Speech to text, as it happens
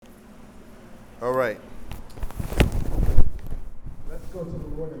All right. Let's go to the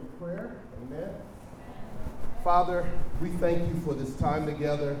Lord in prayer. Amen. Father, we thank you for this time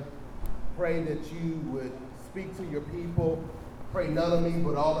together. Pray that you would speak to your people. Pray none of me,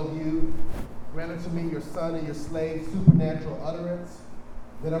 but all of you. Grant unto me, your son and your slave, supernatural utterance,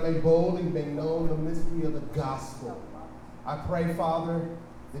 that I may boldly make known the mystery of the gospel. I pray, Father,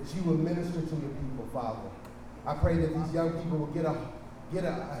 that you will minister to your people, Father. I pray that these young people will get a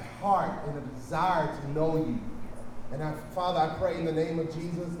heart and a desire to know you. And Father, I pray in the name of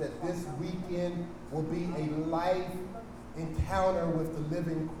Jesus that this weekend will be a life encounter with the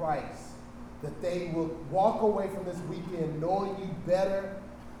living Christ. That they will walk away from this weekend knowing you better,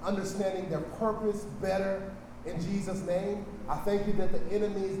 understanding their purpose better. In Jesus' name, I thank you that the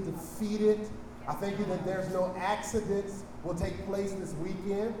enemy is defeated. I thank you that there's no accidents will take place this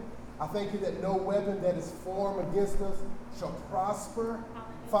weekend. I thank you that no weapon that is formed against us shall prosper.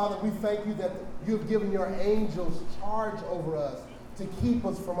 Father, we thank you that you have given your angels charge over us to keep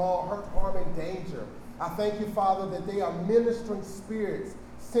us from all hurt, harm, and danger. I thank you, Father, that they are ministering spirits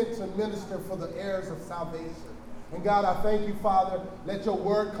sent to minister for the heirs of salvation. And God, I thank you, Father, let your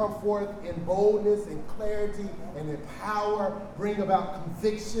word come forth in boldness and clarity and in power, bring about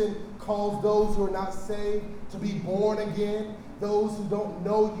conviction, cause those who are not saved to be born again, those who don't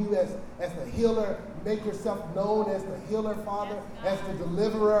know you as the healer, make yourself known as the healer, Father, as the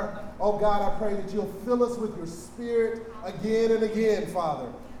deliverer. Oh God, I pray that you'll fill us with your spirit again and again,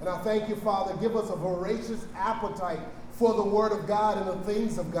 Father. And I thank you, Father, give us a voracious appetite for the word of God and the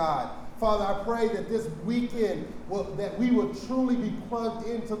things of God. Father, I pray that this weekend, that we will truly be plugged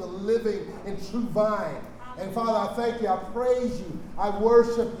into the living and true vine. And Father, I thank you. I praise you. I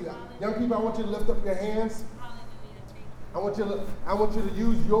worship you. Young people, I want you to lift up your hands. I want you to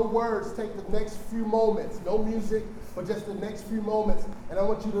use your words. Take the next few moments. No music, but just the next few moments. And I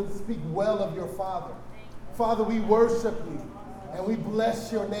want you to speak well of your Father. Father, we worship you and we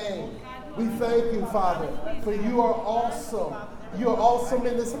bless your name. We thank you, Father, for you are awesome. You are awesome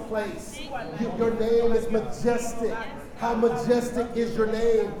in this place. Your name is majestic. How majestic is your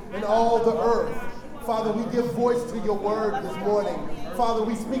name in all the earth. Father, we give voice to your word this morning. Father,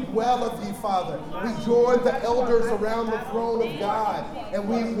 we speak well of you, Father. We join the elders around the throne of God, and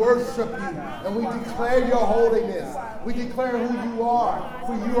we worship you, and we declare your holiness. We declare who you are,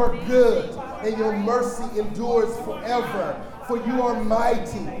 for you are good, and your mercy endures forever. For you are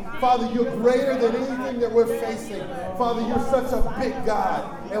mighty. Father, you're greater than anything that we're facing. Father, you're such a big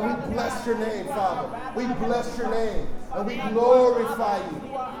God, and we bless your name, Father. We bless your name, and we glorify you.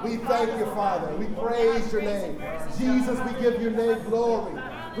 We thank you, Father. We praise your name. Jesus, we give your name glory.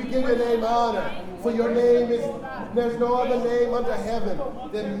 We give your name honor. For your name is, there's no other name under heaven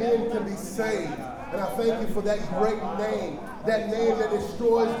that men can be saved. And I thank you for that great name, that name that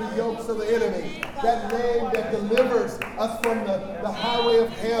destroys the yokes of the enemy, that name that delivers us from the highway of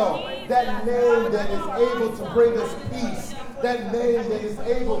hell, that name that is able to bring us peace, that name that is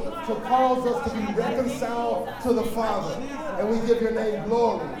able to cause us to be reconciled to the Father. And we give your name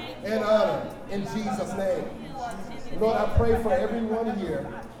glory and honor in Jesus' name. Lord, I pray for everyone here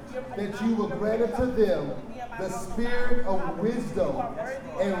that you will grant unto them the spirit of wisdom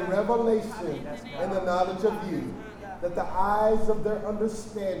and revelation and the knowledge of you, that the eyes of their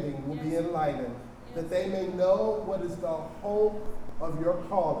understanding will be enlightened, that they may know what is the hope of your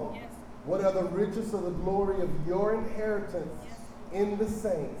calling, what are the riches of the glory of your inheritance in the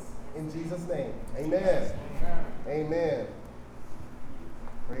saints. In Jesus' name, amen. Amen.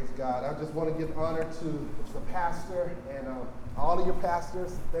 Praise God. I just want to give honor to the pastor and all of your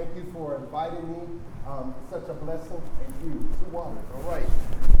pastors. Thank you for inviting me. It's such a blessing. Thank you. 2 waters. All right.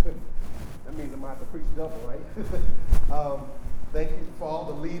 That means I might have to preach double, right? Thank you for all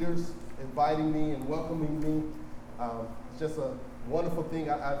the leaders inviting me and welcoming me. It's just a wonderful thing.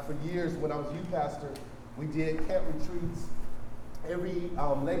 For years, when I was youth pastor, we did camp retreats every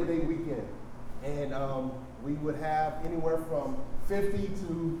Labor Day weekend. And we would have anywhere from 50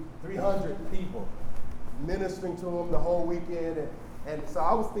 to 300 people ministering to them the whole weekend. And so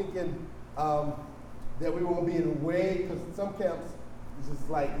I was thinking that we were going to be in a way, because some camps, it's just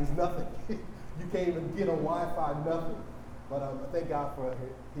like, there's nothing. You can't even get on Wi-Fi, nothing. But thank God for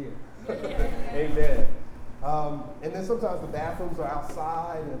here. Amen. And then sometimes the bathrooms are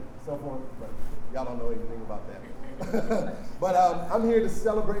outside and so forth, but y'all don't know anything about that. But I'm here to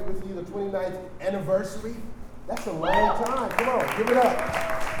celebrate with you the 29th anniversary. That's a long time. Come on, give it up.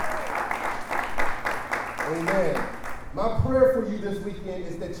 Amen. My prayer for you this weekend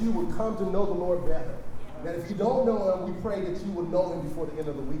is that you would come to know the Lord better. That if you don't know him, we pray that you would know him before the end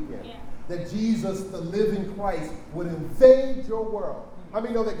of the weekend. That Jesus, the living Christ, would invade your world How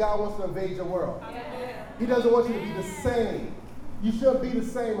many know that God wants to invade your world? He doesn't want you to be the same. You shouldn't be the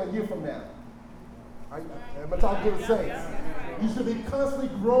same a year from now. Am I talking to the saints? You should be constantly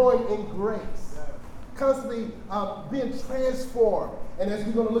growing in grace, constantly being transformed. And as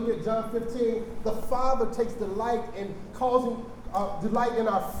we're going to look at John 15, the Father takes delight in causing delight in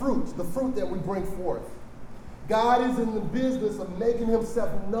our fruit, the fruit that we bring forth. God is in the business of making himself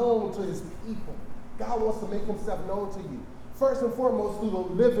known to his people. God wants to make himself known to you. First and foremost, through the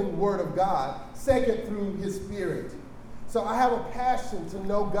living word of God. Second, through his Spirit. So I have a passion to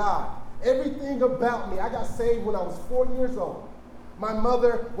know God. Everything about me. I got saved when I was 4 years old. My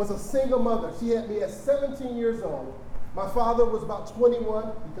mother was a single mother. She had me at 17 years old. My father was about 21.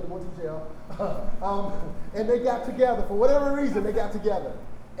 He could have went to jail. And they got together. For whatever reason, they got together.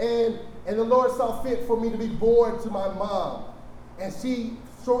 And the Lord saw fit for me to be born to my mom. And she,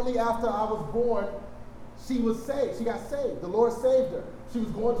 shortly after I was born, she was saved. She got saved. The Lord saved her. She was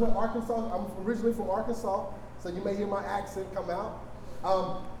going to Arkansas. I'm originally from Arkansas, so you may hear my accent come out.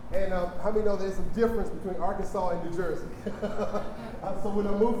 How many know there's a difference between Arkansas and New Jersey? So when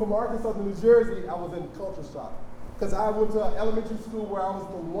I moved from Arkansas to New Jersey, I was in culture shock. Because I went to an elementary school where I was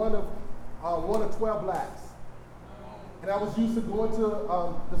the one of 12 blacks. And I was used to going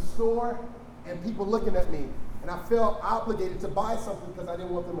to the store and people looking at me. And I felt obligated to buy something because I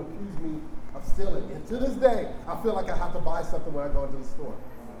didn't want them to accuse me of stealing. And to this day, I feel like I have to buy something when I go into the store.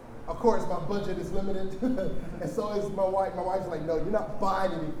 Of course, my budget is limited, and so is my wife. My wife's like, no, you're not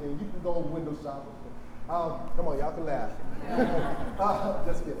buying anything. You can go window shopping. Come on, y'all can laugh.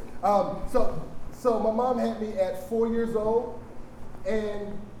 Just kidding. So my mom had me at 4 years old,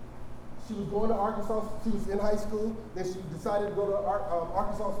 and she was going to Arkansas. She was in high school. Then she decided to go to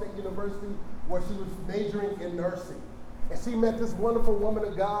Arkansas State University, where she was majoring in nursing. And she met this wonderful woman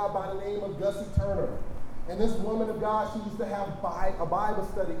of God by the name of Gussie Turner. And this woman of God, she used to have a Bible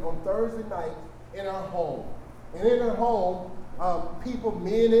study on Thursday night in her home. And in her home, people,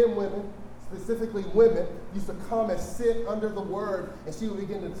 men and women, specifically women, used to come and sit under the Word, and she would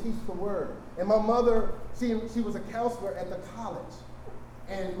begin to teach the Word. And my mother, she was a counselor at the college.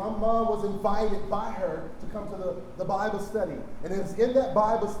 And my mom was invited by her to come to the Bible study. And it was in that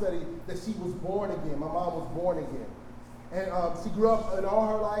Bible study that she was born again. My mom was born again. And she grew up in all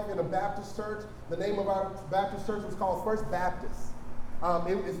her life in a Baptist church. The name of our Baptist church was called First Baptist.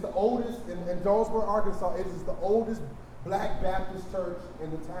 It's the oldest, in Jonesboro, Arkansas, it is the oldest black Baptist church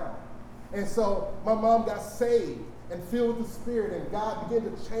in the town. And so my mom got saved and filled with the Spirit, and God began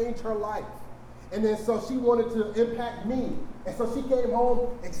to change her life. And then so she wanted to impact me. And so she came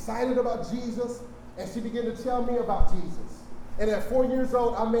home excited about Jesus, and she began to tell me about Jesus. And at 4 years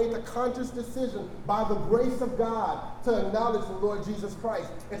old, I made the conscious decision by the grace of God to acknowledge the Lord Jesus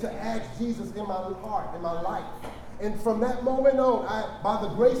Christ and to ask Jesus in my heart, in my life. And from that moment on, by the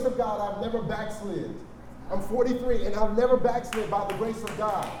grace of God, I've never backslid. I'm 43, and I've never backslid by the grace of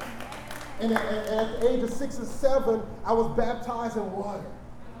God. And at the age of 6 or 7, I was baptized in water.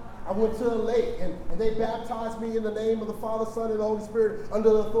 I went to a lake, and they baptized me in the name of the Father, Son, and the Holy Spirit under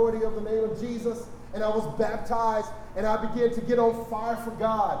the authority of the name of Jesus. And I was baptized, and I began to get on fire for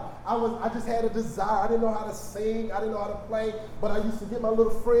God. I just had a desire. I didn't know how to sing. I didn't know how to play, but I used to get my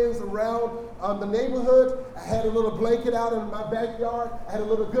little friends around the neighborhood. I had a little blanket out in my backyard. I had a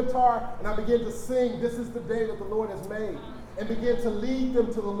little guitar, and I began to sing, "This is the day that the Lord has made," and began to lead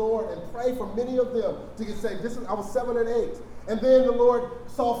them to the Lord and pray for many of them to get saved. I was 7 and 8. And then the Lord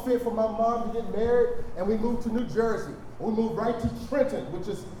saw fit for my mom to get married, and we moved to New Jersey. We moved right to Trenton, which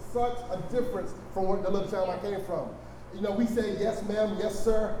is such a difference from the little town I came from. You know, we say, "Yes, ma'am," "Yes,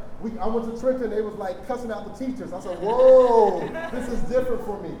 sir." I went to Trenton, they was like cussing out the teachers. I said, "Whoa, this is different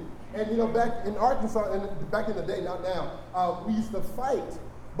for me." And you know, back in Arkansas, back in the day, not now, we used to fight.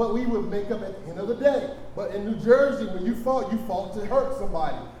 But we would make up at the end of the day. But in New Jersey, when you fought to hurt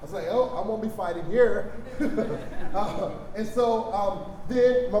somebody. I was like, "Oh, I won't be fighting here." And so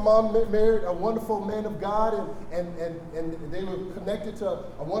then my mom married a wonderful man of God, and they were connected to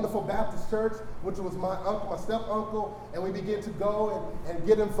a wonderful Baptist church, which was my uncle, my step-uncle, and we began to go and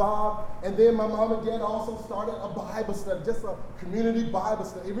get involved. And then my mom and dad also started a Bible study, just a community Bible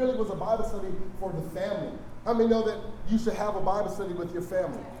study. It really was a Bible study for the family. How many know that you should have a Bible study with your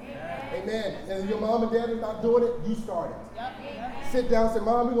family? Amen. Amen. And if your mom and dad are not doing it, you start it. Yep. Sit down and say,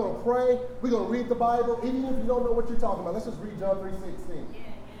 "Mom, we're going to pray. We're going to read the Bible." Even if you don't know what you're talking about, let's just read John 3:16.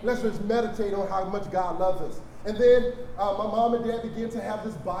 Let's just meditate on how much God loves us. And then my mom and dad began to have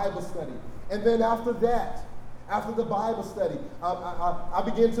this Bible study. And then after that, after the Bible study, I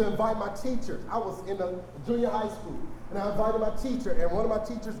began to invite my teachers. I was in a junior high school, and I invited my teacher, and one of my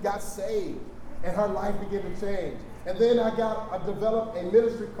teachers got saved. And her life began to change. And then I developed a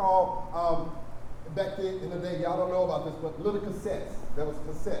ministry called, back then in the day, y'all don't know about this, but little cassettes. There was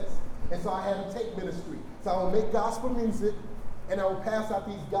cassettes. And so I had a tape ministry. So I would make gospel music, and I would pass out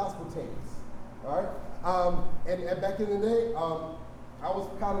these gospel tapes. All right? And back in the day, I was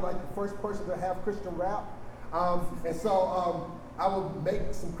kind of like the first person to have Christian rap. And so I would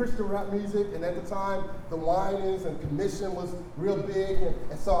make some Christian rap music, and at the time, the Winans and Commission was real big,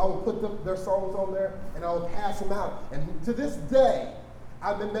 and so I would put their songs on there, and I would pass them out. And to this day,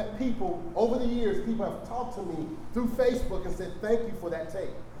 I've met people, over the years, people have talked to me through Facebook and said, thank you for that tape.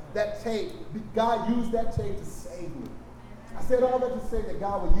 That tape, God used that tape to save me. I said all that to say that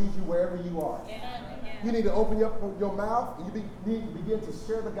God will use you wherever you are. You need to open up your mouth, and you need to begin to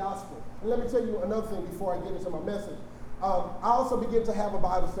share the gospel. And let me tell you another thing before I get into my message. I also began to have a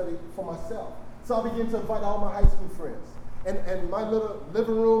Bible study for myself. So I began to invite all my high school friends. And my little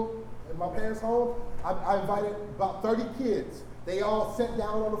living room in my parents' home, I invited about 30 kids. They all sat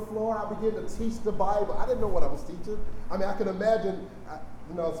down on the floor. I began to teach the Bible. I didn't know what I was teaching. I mean, I can imagine,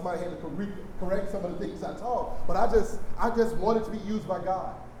 somebody had to correct some of the things I taught. But I just wanted to be used by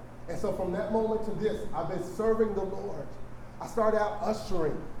God. And so from that moment to this, I've been serving the Lord. I started out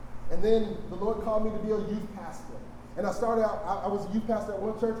ushering. And then the Lord called me to be a youth pastor. And I started out, I was a youth pastor at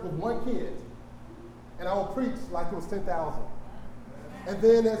one church with one kid. And I would preach like it was 10,000. And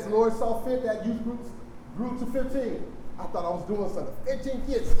then as the Lord saw fit, that youth group grew to 15. I thought I was doing something. 15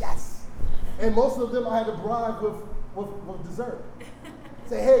 kids, yes. And most of them I had to bribe with dessert.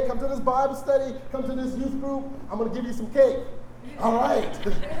 Say, hey, come to this Bible study, come to this youth group, I'm going to give you some cake. All right.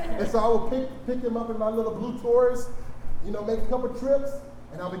 And so I would pick them up in my little blue Taurus, make a couple trips,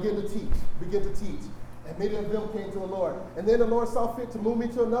 and I'll begin to teach. And many of them came to the Lord. And then the Lord saw fit to move me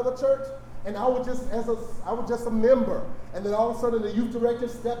to another church, and I was just a member. And then all of a sudden the youth director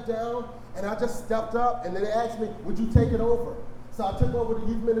stepped down, and I just stepped up, and then they asked me, would you take it over? So I took over the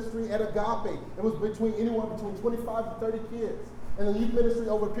youth ministry at Agape. It was anywhere between 25 to 30 kids. And the youth ministry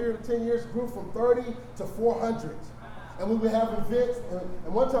over a period of 10 years grew from 30 to 400. And we would have events,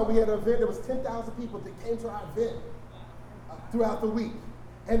 and one time we had an event, there was 10,000 people that came to our event throughout the week.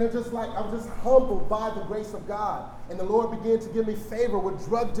 And it's just like, I was just humbled by the grace of God. And the Lord began to give me favor with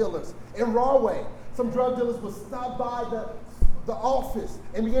drug dealers in Rahway. Some drug dealers would stop by the office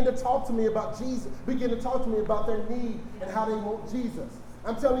and begin to talk to me about Jesus, begin to talk to me about their need and how they want Jesus.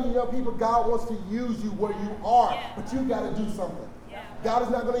 I'm telling you, young people, God wants to use you where you are, but you got to do something. God is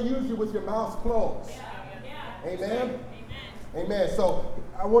not going to use you with your mouth closed. Amen? Amen. So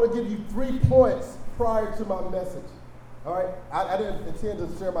I want to give you 3 points prior to my message. All right? I didn't intend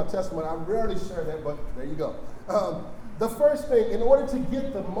to share my testimony. I rarely share that, but there you go. The first thing, in order to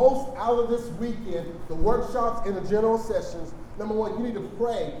get the most out of this weekend, the workshops and the general sessions, number one, you need to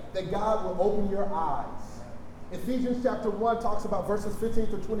pray that God will open your eyes. Ephesians chapter 1 talks about verses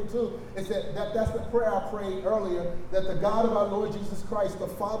 15 to 22. It said that's the prayer I prayed earlier, that the God of our Lord Jesus Christ, the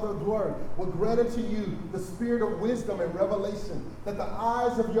Father of glory, will grant unto you the spirit of wisdom and revelation, that the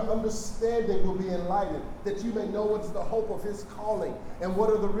eyes of your understanding will be enlightened, that you may know what is the hope of his calling, and what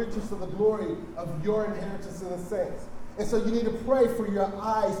are the riches of the glory of your inheritance in the saints. And so you need to pray for your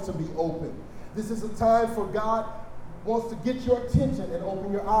eyes to be open. This is a time for God wants to get your attention and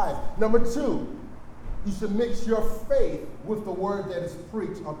open your eyes. Number 2, you should mix your faith with the word that is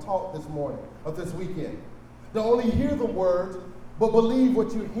preached or taught this morning or this weekend. Don't only hear the word, but believe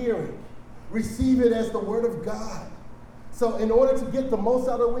what you're hearing. Receive it as the word of God. So in order to get the most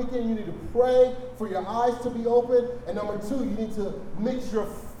out of the weekend, you need to pray for your eyes to be open. And number 2, you need to mix your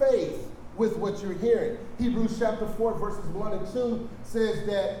faith with what you're hearing. Hebrews chapter 4, verses 1 and 2 says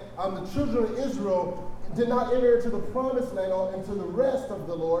that the children of Israel did not enter into the promised land or into the rest of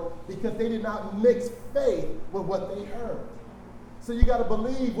the Lord because they did not mix faith with what they heard. So you got to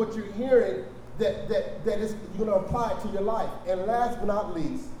believe what you're hearing that is you're going to apply it to your life. And last but not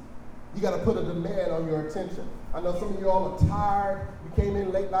least, you got to put a demand on your attention. I know some of you all are tired. You came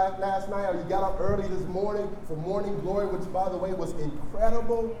in late last night or you got up early this morning for morning glory, which by the way was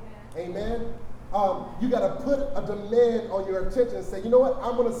incredible. Amen. You got to put a demand on your attention and say, you know what,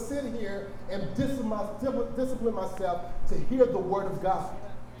 I'm going to sit here and discipline myself to hear the word of God.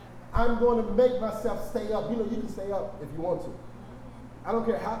 I'm going to make myself stay up. You can stay up if you want to. I don't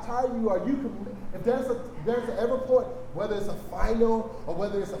care how tired you are. You can, if there's an ever point, whether it's a final or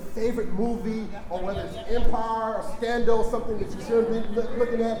whether it's a favorite movie or whether it's Empire or Scandal, something that you shouldn't be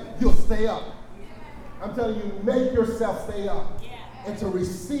looking at, you'll stay up. I'm telling you, make yourself stay up. And to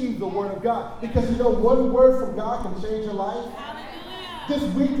receive the word of God. Because one word from God can change your life. Hallelujah. This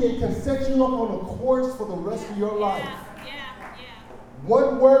weekend can set you up on a course for the rest of your life.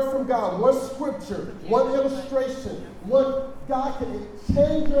 One word from God, one scripture, one illustration, God can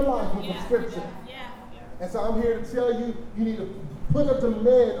change your life with a scripture. And so I'm here to tell you, you need to put a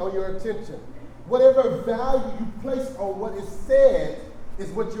demand on your attention. Whatever value you place on what is said is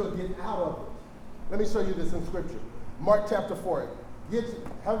what you'll get out of it. Let me show you this in scripture. Mark chapter 4. Get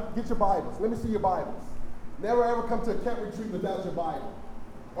your Bibles. Let me see your Bibles. Never ever come to a camp retreat without your Bible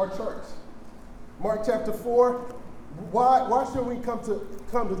or church. Mark chapter 4. Why should we come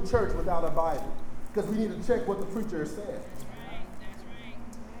to church without a Bible? Because we need to check what the preacher is saying. That's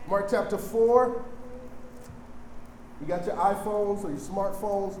right. Mark chapter 4. You got your iPhones or your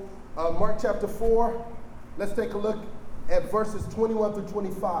smartphones. Mark chapter 4. Let's take a look at verses 21 through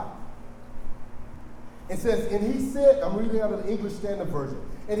 25. It says, and he said, I'm reading out of the English Standard Version.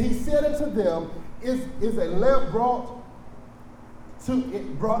 And he said unto them, is a lamp brought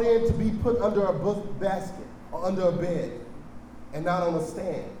in to be put under a basket or under a bed, and not on a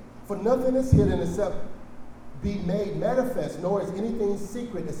stand? For nothing is hidden except be made manifest, nor is anything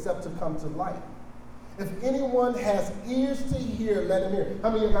secret except to come to light. If anyone has ears to hear, let him hear. How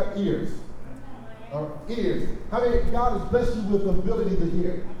many of you got ears? Ears. How many? God has blessed you with the ability to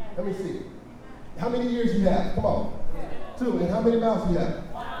hear. Let me see. How many ears you have? Come on. 2. And how many mouths you have?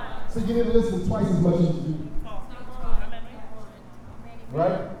 So you need to listen twice as much as you do.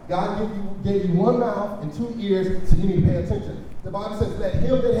 Right? God gave you 1 mouth and 2 ears, so you need to pay attention. The Bible says, let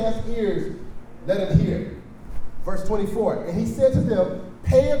him that has ears, let him hear. Verse 24. And he said to them,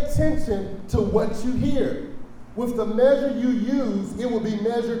 pay attention to what you hear. With the measure you use, it will be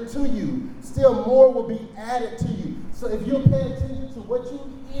measured to you. Still more will be added to you. So if you'll pay attention to what you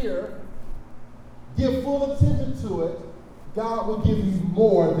hear, give full attention to it, God will give you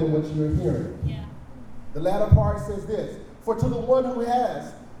more than what you're hearing. Yeah. The latter part says this, for to the one who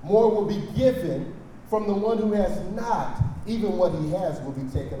has, more will be given. From the one who has not, even what he has will be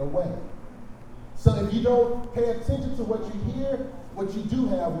taken away. So if you don't pay attention to what you hear, what you do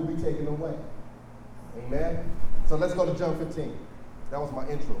have will be taken away. Amen? So let's go to John 15. That was my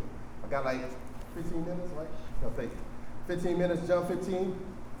intro. I got like 15 minutes, right? No, thank you. 15 minutes, John 15.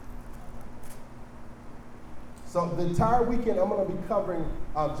 So the entire weekend, I'm going to be covering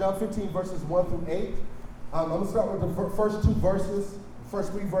John 15, verses 1 through 8. I'm going to start with the first 3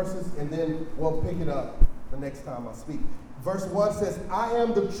 verses, and then we'll pick it up the next time I speak. Verse 1 says, I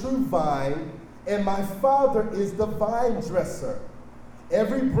am the true vine, and my Father is the vine dresser.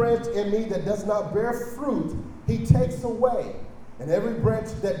 Every branch in me that does not bear fruit, he takes away. And every branch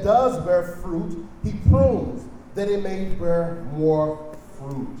that does bear fruit, he prunes, that it may bear more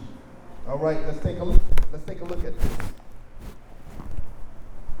fruit. All right, let's take a look at this.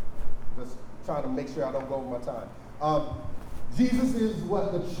 Just trying to make sure I don't go over my time. Jesus is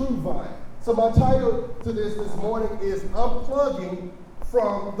what? The true vine. So my title to this morning is Unplugging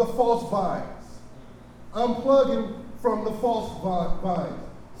from the False Vines. Unplugging from the false vines.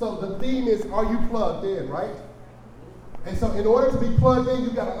 So the theme is, are you plugged in, right? And so in order to be plugged in,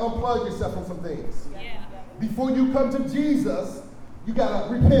 you got to unplug yourself from some things. Yeah. Before you come to Jesus, you got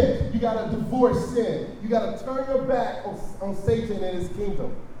to repent. You got to divorce sin. You got to turn your back on Satan and his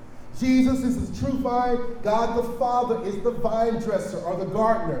kingdom. Jesus is the true vine. God the Father is the vine dresser or the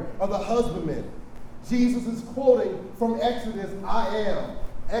gardener or the husbandman. Jesus is quoting from Exodus, I am.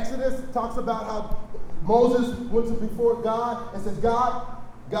 Exodus talks about how Moses went to before God and says, God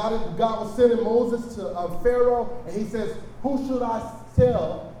was sending Moses to Pharaoh, and he says, who should I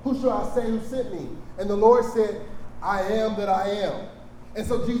tell? Who should I say who sent me? And the Lord said, I am that I am. And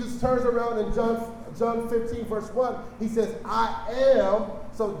so Jesus turns around in John 15, verse 1. He says, I am.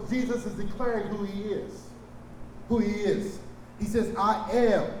 So Jesus is declaring who he is. Who he is. He says, I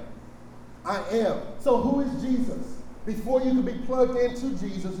am. I am. So who is Jesus? Before you can be plugged into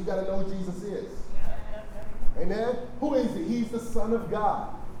Jesus, you got to know who Jesus is. Amen? Who is he? He's the Son of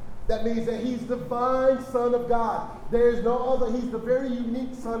God. That means that he's the divine Son of God. There is no other. He's the very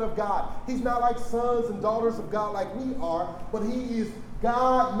unique Son of God. He's not like sons and daughters of God like we are, but he is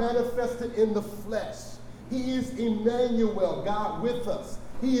God manifested in the flesh. He is Emmanuel, God with us.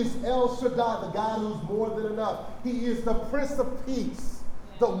 He is El Shaddai, the God who's more than enough. He is the Prince of Peace,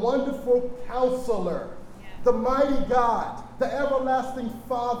 the wonderful Counselor, the mighty God, the everlasting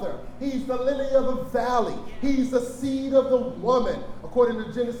Father. He's the lily of the valley. He's the seed of the woman, according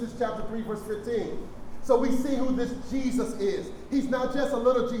to Genesis chapter 3, verse 15. So we see who this Jesus is. He's not just a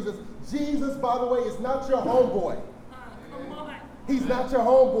little Jesus. Jesus, by the way, is not your homeboy. He's not your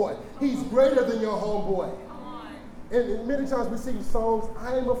homeboy. He's greater than your homeboy. And many times we sing songs,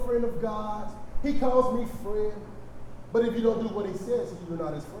 I am a friend of God. He calls me friend. But if you don't do what he says, you're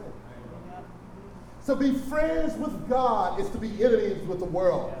not his friend. To be friends with God is to be enemies with the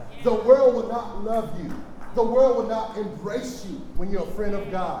world. The world will not love you. The world will not embrace you when you're a friend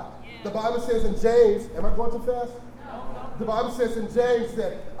of God. The Bible says in James, am I going too fast? The Bible says in James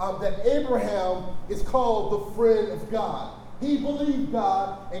that Abraham is called the friend of God. He believed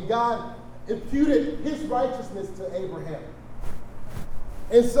God, and God imputed his righteousness to Abraham.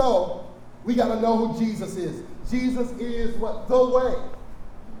 And so, we got to know who Jesus is. Jesus is what? The way.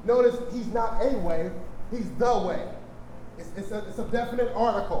 Notice he's not a way, he's the way. It's a definite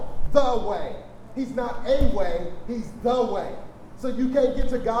article. The way. He's not a way, he's the way. So you can't get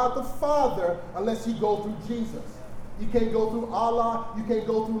to God the Father unless you go through Jesus. You can't go through Allah, you can't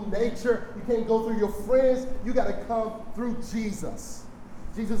go through nature, you can't go through your friends. You got to come through Jesus.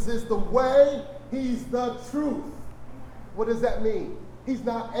 Jesus is the way, he's the truth. What does that mean? He's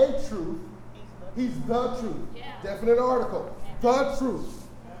not a truth, he's the truth. Definite article. The truth.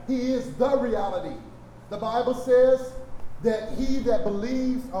 He is the reality. The Bible says that he that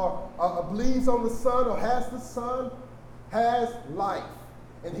believes or believes on the Son or has the Son has life.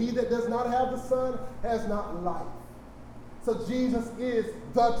 And he that does not have the Son has not life. So Jesus is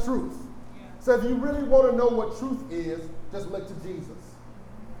the truth. So if you really want to know what truth is, just look to Jesus.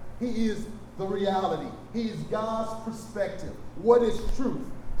 He is the reality. He is God's perspective. What is truth?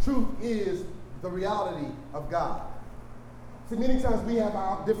 Truth is the reality of God. See, many times we have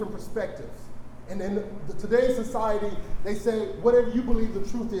our different perspectives. And in today's society, they say, whatever you believe the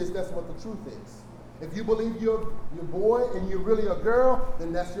truth is, that's what the truth is. If you believe you're a boy and you're really a girl,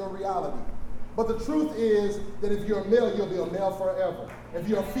 then that's your reality. But the truth is that if you're a male, you'll be a male forever. If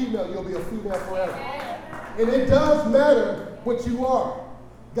you're a female, you'll be a female forever. And it does matter what you are.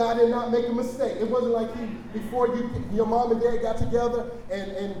 God did not make a mistake. It wasn't like before your mom and dad got together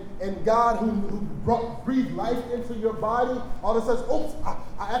and God who breathed life into your body, all of a sudden, oops,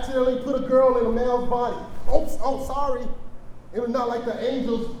 I accidentally put a girl in a male's body. Oops, oh, sorry. It was not like the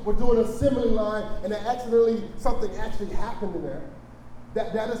angels were doing an assembly line and something actually happened in there.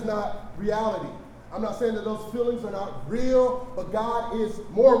 That is not reality. I'm not saying that those feelings are not real, but God is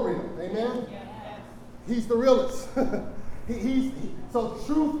more real. Amen? He's the realest. So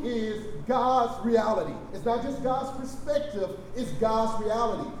truth is God's reality. It's not just God's perspective, it's God's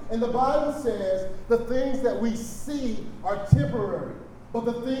reality. And the Bible says the things that we see are temporary, but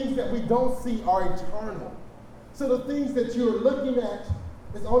the things that we don't see are eternal. So the things that you're looking at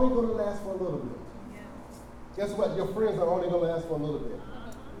is only going to last for a little bit. Guess what? Your friends are only going to last for a little bit.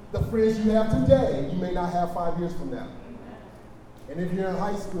 The friends you have today, you may not have 5 years from now. And if you're in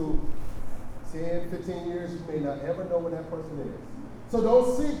high school, 10, 15 years, you may not ever know what that person is. So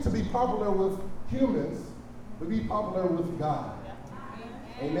don't seek to be popular with humans, but be popular with God.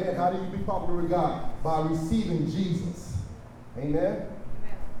 Amen. How do you be popular with God? By receiving Jesus. Amen.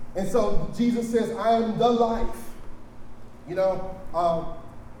 And so Jesus says, I am the life. You know,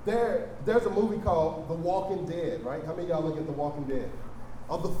 there's a movie called The Walking Dead, right? How many of y'all look at The Walking Dead?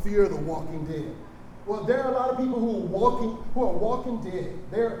 Of the fear of the walking dead. Well, there are a lot of people who are walking dead.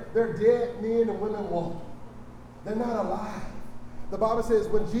 They're dead men and women walking. They're not alive. The Bible says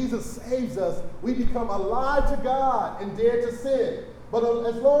when Jesus saves us, we become alive to God and dead to sin. But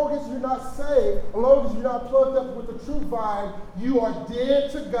as long as you're not saved, as long as you're not plugged up with the true vine, you are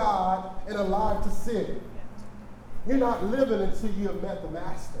dead to God and alive to sin. You're not living until you have met the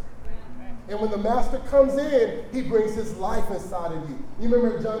Master. And when the Master comes in, he brings his life inside of you. You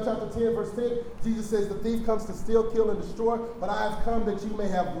remember John chapter 10, verse 10? Jesus says, the thief comes to steal, kill, and destroy, but I have come that you may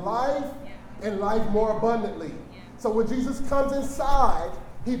have life and life more abundantly. So when Jesus comes inside,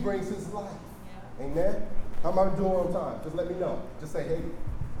 he brings his life. Amen? How am I doing on time? Just let me know. Just say, hey,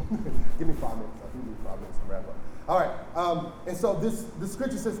 give me 5 minutes. I'll give you 5 minutes to wrap up. All right. And so the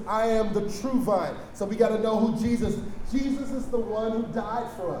scripture says, I am the true vine. So we got to know who Jesus is. Jesus is the one who died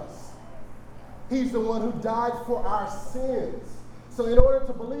for us. He's the one who died for our sins. So in order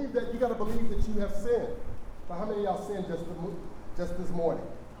to believe that, you got to believe that you have sinned. So how many of y'all sinned just this morning?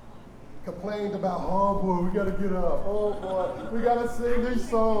 Complained about, oh boy, we got to get up. Oh boy, we got to sing these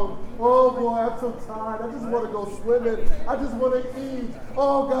songs. Oh boy, I'm so tired. I just want to go swimming. I just want to eat.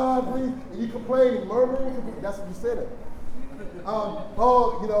 Oh God, please. And you complaining, murmuring. That's what you said.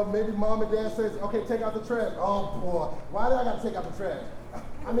 Maybe mom and dad says, okay, take out the trash. Oh boy, why do I got to take out the trash?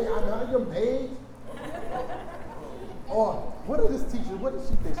 I mean, I'm not your maid. Or what is this teacher? What does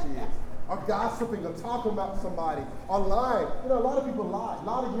she think she is? Or gossiping or talking about somebody or lying. You know, a lot of people lie. A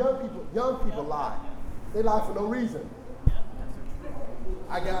lot of young people lie. They lie for no reason.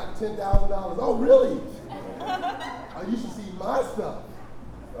 I got $10,000. Oh, really? Oh, you should see my stuff.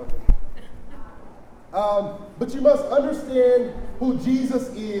 Okay. But you must understand who Jesus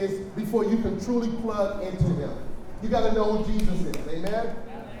is before you can truly plug into him. You got to know who Jesus is. Amen?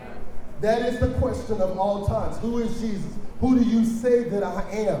 That is the question of all times. Who is Jesus? Who do you say that I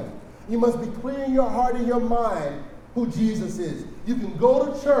am? You must be clear in your heart and your mind who Jesus is. You can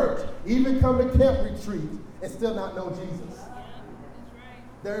go to church, even come to camp retreat, and still not know Jesus.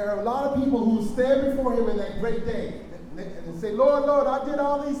 There are a lot of people who stand before him in that great day and say, Lord, Lord, I did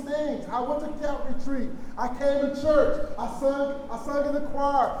all these things. I went to camp retreat. I came to church. I sung in the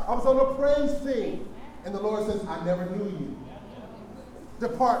choir. I was on the praise team. And the Lord says, I never knew you.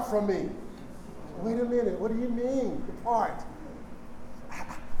 Depart from me. Wait a minute. What do you mean, depart?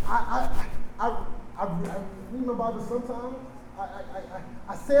 I read my Bible sometimes.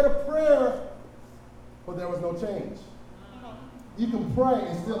 I said a prayer, but there was no change. You can pray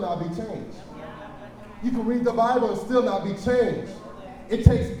and still not be changed. You can read the Bible and still not be changed. It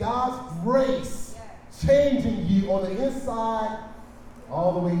takes God's grace changing you on the inside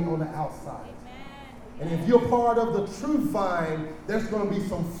all the way on the outside. And if you're part of the true vine, there's going to be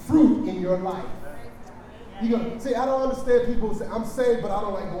some fruit in your life. See, I don't understand people who say, I'm saved, but I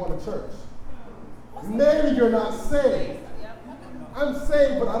don't like going to church. Maybe you're not saved. I'm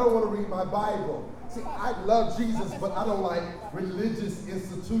saved, but I don't want to read my Bible. See, I love Jesus, but I don't like religious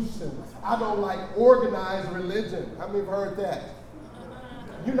institutions. I don't like organized religion. How many have heard that?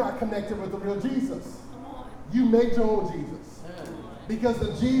 You're not connected with the real Jesus. You make your own Jesus. Because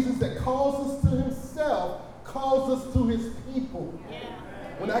the Jesus that calls us to himself calls us to his people.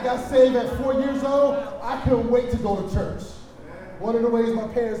 When I got saved at 4 years old, I couldn't wait to go to church. One of the ways my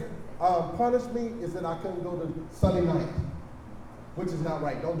parents punished me is that I couldn't go to Sunday night, which is not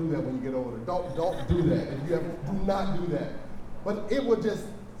right. Don't do that when you get older. Don't do that. If you ever, do not do that. But it would just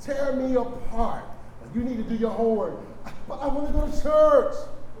tear me apart. You need to do your homework. But I want to go to church.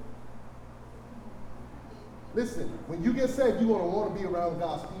 Listen, when you get saved, you're going to want to be around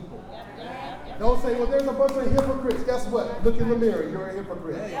God's people. Don't say, well, there's a bunch of hypocrites. Guess what? Look in the mirror. You're a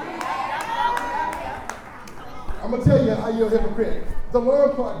hypocrite. I'm going to tell you how you're a hypocrite. The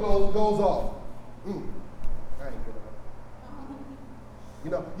alarm clock goes off. I ain't good enough.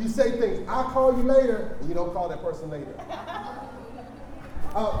 You know, you say things, I'll call you later, and you don't call that person later.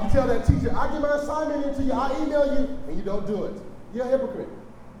 You tell that teacher, I'll get my assignment into you, I'll email you, and you don't do it. You're a hypocrite.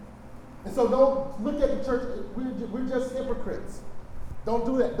 And so don't look at the church, we're just hypocrites. Don't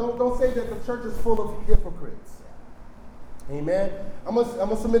do that. Don't say that the church is full of hypocrites. Amen. I'm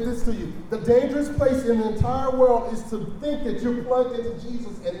gonna submit this to you. The dangerous place in the entire world is to think that you're plugged into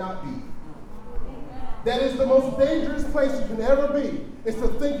Jesus and not be. That is the most dangerous place you can ever be, is to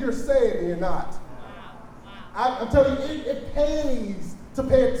think you're saved and you're not. I'm telling you, it pays to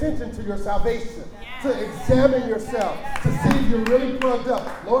pay attention to your salvation, to examine yourself, to see if you're really plugged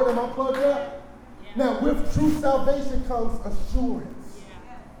up. Lord, am I plugged up? Now, with true salvation comes assurance.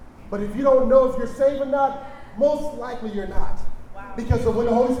 But if you don't know if you're saved or not, most likely you're not. Because when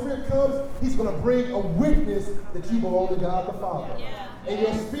the Holy Spirit comes, he's going to bring a witness that you belong to God the Father. And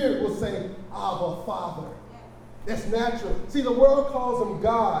your spirit will say, Abba, Father. That's natural. See, the world calls him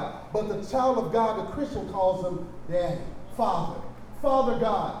God, but the child of God, the Christian, calls him Daddy, Father. Father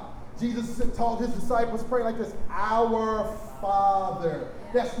God. Jesus taught his disciples pray like this, Our Father.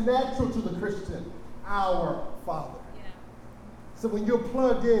 That's natural to the Christian, Our Father. So when you're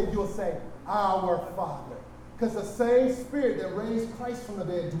plugged in, you'll say, Our Father. Because the same spirit that raised Christ from the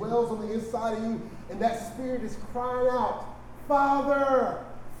dead dwells on the inside of you, and that spirit is crying out, Father,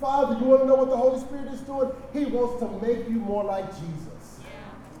 Father. You want to know what the Holy Spirit is doing? He wants to make you more like Jesus.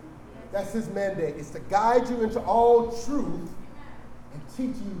 That's his mandate. It's to guide you into all truth and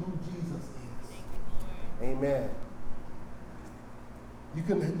teach you who Jesus is. Amen. You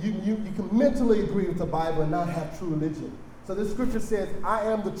can mentally agree with the Bible and not have true religion. So this scripture says, I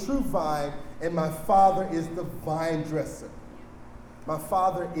am the true vine, and my Father is the vine dresser. My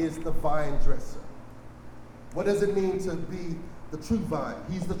Father is the vine dresser. What does it mean to be the true vine?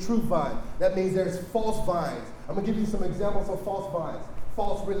 He's the true vine. That means there's false vines. I'm going to give you some examples of false vines.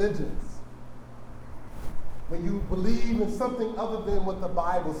 False religions. When you believe in something other than what the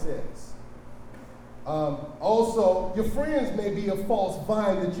Bible says. Also, your friends may be a false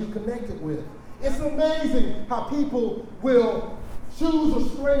vine that you're connected with. It's amazing how people will choose a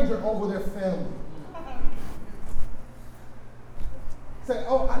stranger over their family. Say,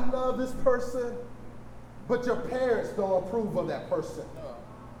 oh, I love this person, but your parents don't approve of that person.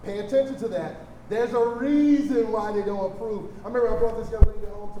 Pay attention to that. There's a reason why they don't approve. I remember I brought this young lady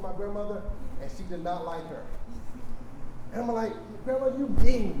home to my grandmother, and she did not like her. And I'm like, Grandma, you're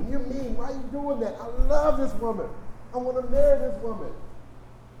mean. Why are you doing that? I love this woman. I want to marry this woman.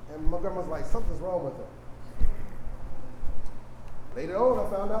 And my grandma's like, something's wrong with her. Later on, I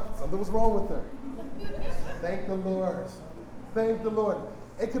found out something was wrong with her. Thank the Lord. Thank the Lord.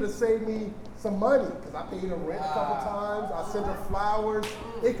 It could have saved me some money because I paid her rent a couple times. I sent her flowers.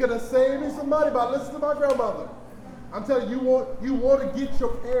 It could have saved me some money, but listen to my grandmother. I'm telling you, you want to get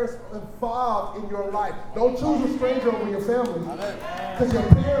your parents involved in your life. Don't choose a stranger over your family. Because your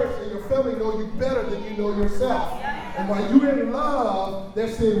parents and your family know you better than you know yourself. And while you're in love, they're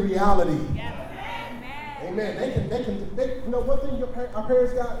seeing reality. Amen. They you know, one thing our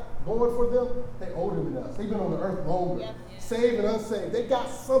parents got going for them, they're older than us. They've been on the earth longer. Saved and unsaved. They got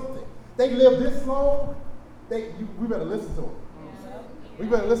something. They live this long, we better listen to them. We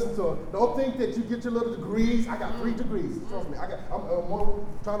better listen to them. Don't think that you get your little degrees. I got 3 degrees. Trust me. I'm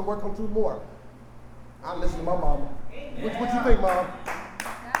trying to work on 2 more. I listen to my mama. What you think, Mom?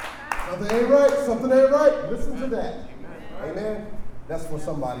 Something ain't right. Something ain't right. Listen to that. Amen. That's for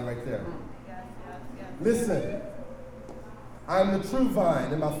somebody right there. Listen. I'm the true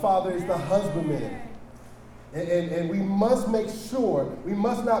vine, and my Father is the husbandman. And we must make sure, we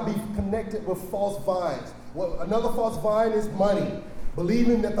must not be connected with false vines. Well, another false vine is money.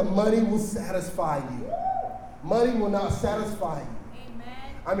 Believing that the money will satisfy you. Money will not satisfy you. Amen.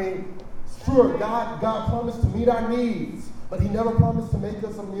 I mean, sure, God promised to meet our needs, but he never promised to make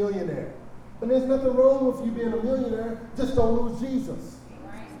us a millionaire. But there's nothing wrong with you being a millionaire, just don't lose Jesus.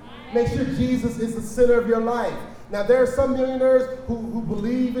 Make sure Jesus is the center of your life. Now, there are some millionaires who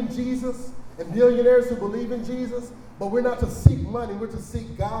believe in Jesus, and millionaires who believe in Jesus, but we're not to seek money, we're to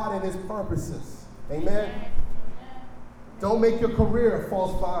seek God and his purposes. Amen? Don't make your career a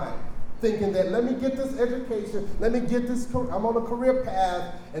false vine, thinking that let me get this education, let me get this, I'm on a career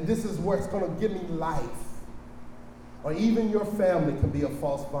path, and this is what's going to give me life. Or even your family can be a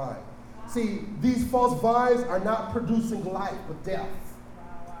false vine. See, these false vines are not producing life, but death.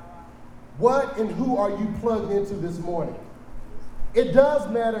 What and who are you plugged into this morning? It does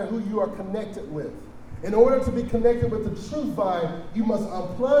matter who you are connected with. In order to be connected with the true vine, you must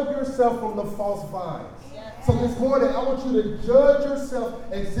unplug yourself from the false vines. So this morning, I want you to judge yourself,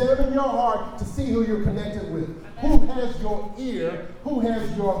 examine your heart to see who you're connected with. Who has your ear? Who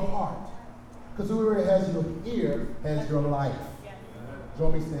has your heart? Because whoever has your ear has your life.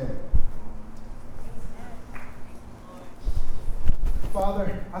 Join me stand.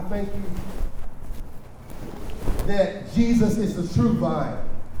 Father, I thank you that Jesus is the true vine.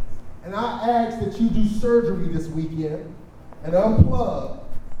 And I ask that you do surgery this weekend and unplug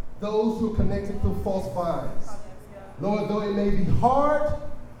those who are connected to false vines. Lord, though it may be hard,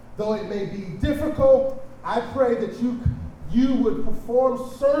 though it may be difficult, I pray that you would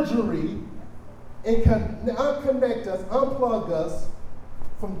perform surgery and unconnect us, unplug us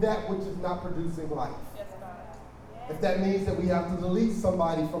from that which is not producing life. If that means that we have to delete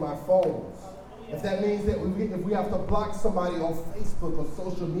somebody from our phones, if that means that if we have to block somebody on Facebook or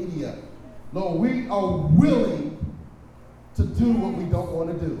social media, Lord, we are willing to do what we don't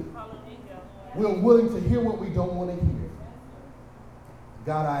want to do. We're willing to hear what we don't want to hear.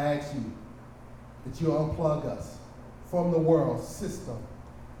 God, I ask you that you unplug us from the world system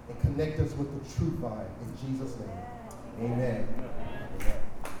and connect us with the true vine. In Jesus' name, amen.